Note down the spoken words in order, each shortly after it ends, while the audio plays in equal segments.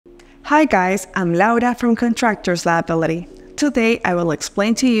Hi guys, I'm Laura from Contractors Liability. Today I will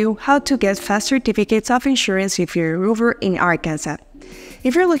explain to you how to get fast certificates of insurance if you're a roofer in Arkansas.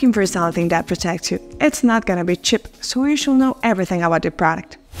 If you're looking for something that protects you, it's not gonna be cheap, so you should know everything about the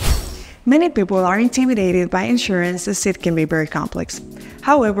product. Many people are intimidated by insurance as it can be very complex.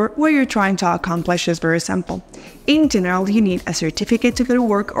 However, what you're trying to accomplish is very simple. In general, you need a certificate to go to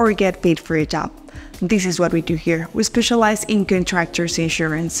work or get paid for your job. This is what we do here. We specialize in contractors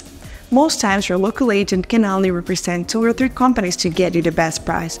insurance. Most times, your local agent can only represent 2 or 3 companies to get you the best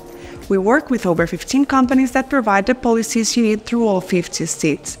price. We work with over 15 companies that provide the policies you need through all 50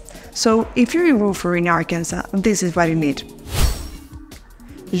 states. So, if you're a roofer in Arkansas, this is what you need.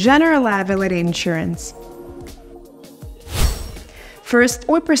 General liability insurance. First,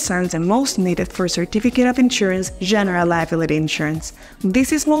 we present the most needed for certificate of insurance, general liability insurance.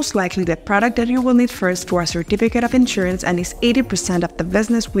 This is most likely the product that you will need first for a certificate of insurance and is 80% of the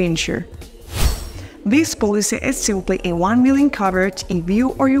business we insure. This policy is simply a $1 million coverage if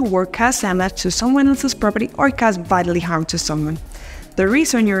you or your work cause damage to someone else's property or cause bodily harm to someone. The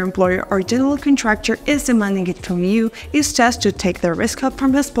reason your employer or general contractor is demanding it from you is just to take the risk up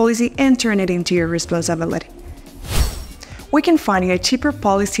from his policy and turn it into your responsibility. We can find you a cheaper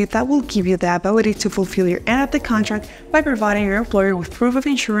policy that will give you the ability to fulfill your end of the contract by providing your employer with proof of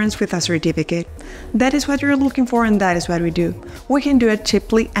insurance with a certificate. That is what you're looking for, and that is what we do. We can do it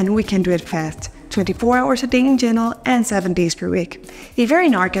cheaply and we can do it fast. 24 hours a day in general and 7 days per week. If you're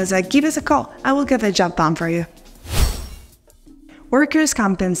in Arkansas, give us a call. I will get the job done for you. Workers'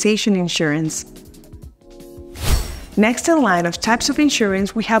 compensation insurance. Next in line of types of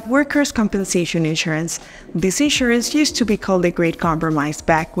insurance, we have workers' compensation insurance. This insurance used to be called the Great Compromise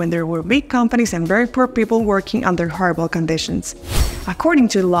back when there were big companies and very poor people working under horrible conditions. According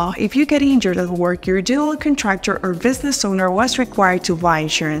to the law, if you get injured at work, your general contractor or business owner was required to buy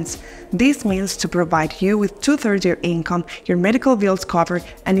insurance. This means to provide you with 2/3 your income, your medical bills covered,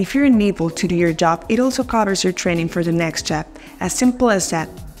 and if you're unable to do your job, it also covers your training for the next job. As simple as that.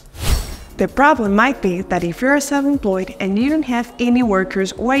 The problem might be that if you're self-employed and you don't have any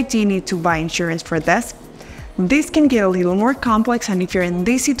workers, why do you need to buy insurance for this? This can get a little more complex, and if you're in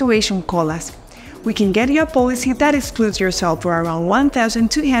this situation, call us. We can get you a policy that excludes yourself for around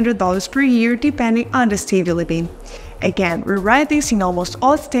 $1,200 per year depending on the state you live in. Again, we write this in almost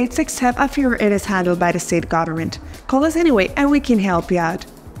all states except a few it is handled by the state government. Call us anyway and we can help you out.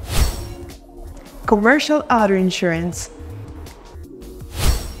 Commercial auto insurance.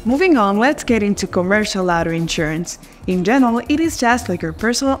 Moving on, let's get into commercial auto insurance. In general, it is just like your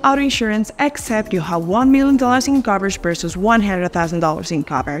personal auto insurance except you have $1 million in coverage versus $100,000 in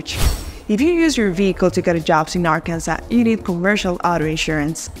coverage. If you use your vehicle to get jobs in Arkansas, you need commercial auto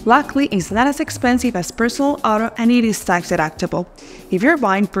insurance. Luckily, it's not as expensive as personal auto and it is tax deductible. If you're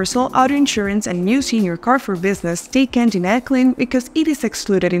buying personal auto insurance and using your car for business, they can't deny a claim because it is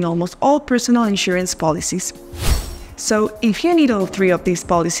excluded in almost all personal insurance policies. So, if you need all 3 of these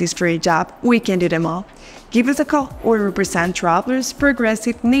policies for your job, we can do them all. Give us a call. We represent Travelers,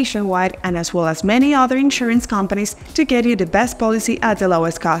 Progressive, Nationwide, and as well as many other insurance companies to get you the best policy at the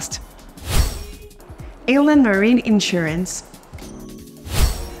lowest cost. Inland Marine Insurance.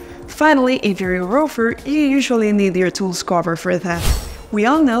 Finally, if you're a roofer, you usually need your tools covered for theft. We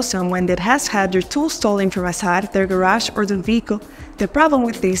all know someone that has had their tools stolen from outside their garage or their vehicle. The problem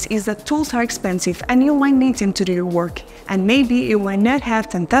with this is that tools are expensive and you might need them to do your work, and maybe you might not have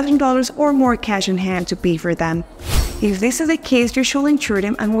 $10,000 or more cash in hand to pay for them. If this is the case, you should insure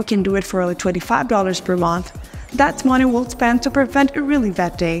them and we can do it for only $25 per month. That's money we'll spend to prevent a really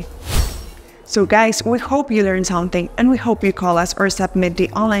bad day. So guys, we hope you learned something and we hope you call us or submit the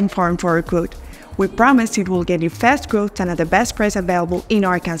online form for a quote. We promise it will get you fast growth and at the best price available in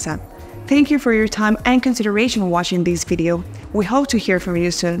Arkansas. Thank you for your time and consideration watching this video. We hope to hear from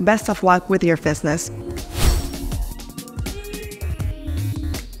you soon. Best of luck with your business.